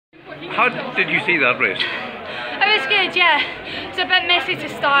How did you see that race? It was good, yeah. It was a bit messy to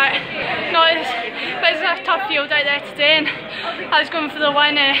start. But it's a tough field out there today, and I was going for the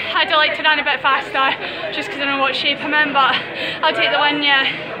win. I'd like to run a bit faster, just because I don't know what shape I'm in, but I'll take the win, yeah.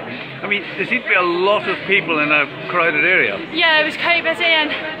 I mean, there seemed to be a lot of people in a crowded area. Yeah, it was quite busy, and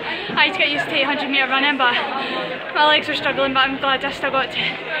I had to get used to 800-metre running, but my legs were struggling, but I'm glad I still got to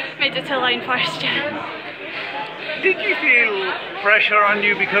make it to the line first, yeah. Did you feel pressure on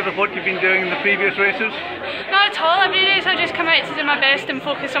you because of what you've been doing in the previous races? Not at all. Every race I just come out to do my best and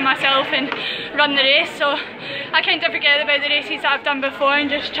focus on myself and run the race, so I kind of forget about the races that I've done before and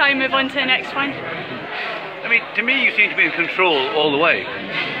just try and move on to the next one. I mean, to me you seem to be in control all the way.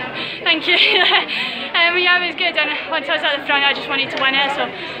 Thank you. Yeah, it was good, and once I was at the front I just wanted to win it, so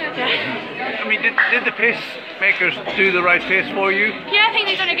yeah. I mean, did the pacemakers do the right pace for you? Yeah, I think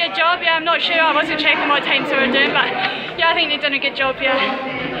they've done a good job, yeah. I'm not sure, I wasn't checking what times they were doing, but yeah, I think they've done a good job, yeah.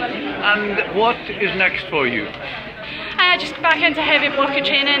 And what is next for you? Just back into heavy blocker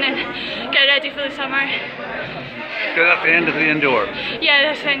training and get ready for the summer. So that's the end of the indoor? Yeah,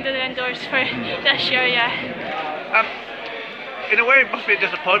 that's the end of the indoors for this year, yeah. In a way it must be a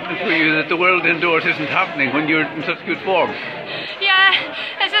disappointment for you that the World Indoors isn't happening when you're in such good form. Yeah,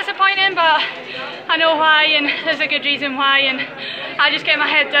 it's disappointing, but I know why, and there's a good reason why, and I just get my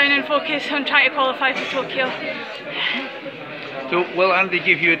head down and focus on trying to qualify for Tokyo. So will Andy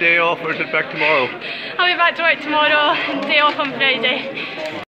give you a day off, or is it back tomorrow? I'll be back to work tomorrow and day off on Friday.